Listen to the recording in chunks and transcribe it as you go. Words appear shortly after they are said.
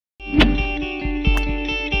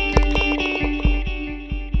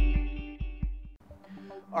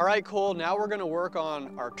All right, Cole, now we're gonna work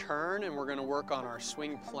on our turn and we're gonna work on our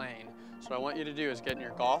swing plane. So what I want you to do is get in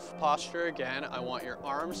your golf posture again. I want your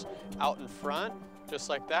arms out in front, just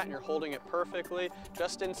like that, and you're holding it perfectly,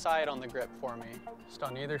 just inside on the grip for me. Just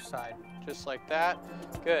on either side, just like that.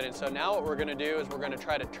 Good, and so now what we're gonna do is we're gonna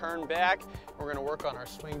try to turn back. We're gonna work on our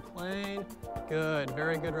swing plane. Good,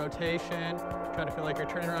 very good rotation. Try to feel like you're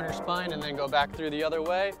turning around your spine and then go back through the other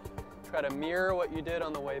way. Try to mirror what you did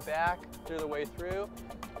on the way back, through the way through.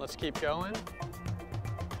 Let's keep going.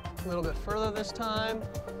 A little bit further this time.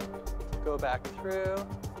 Go back through.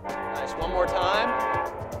 Nice, one more time.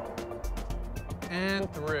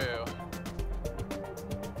 And through.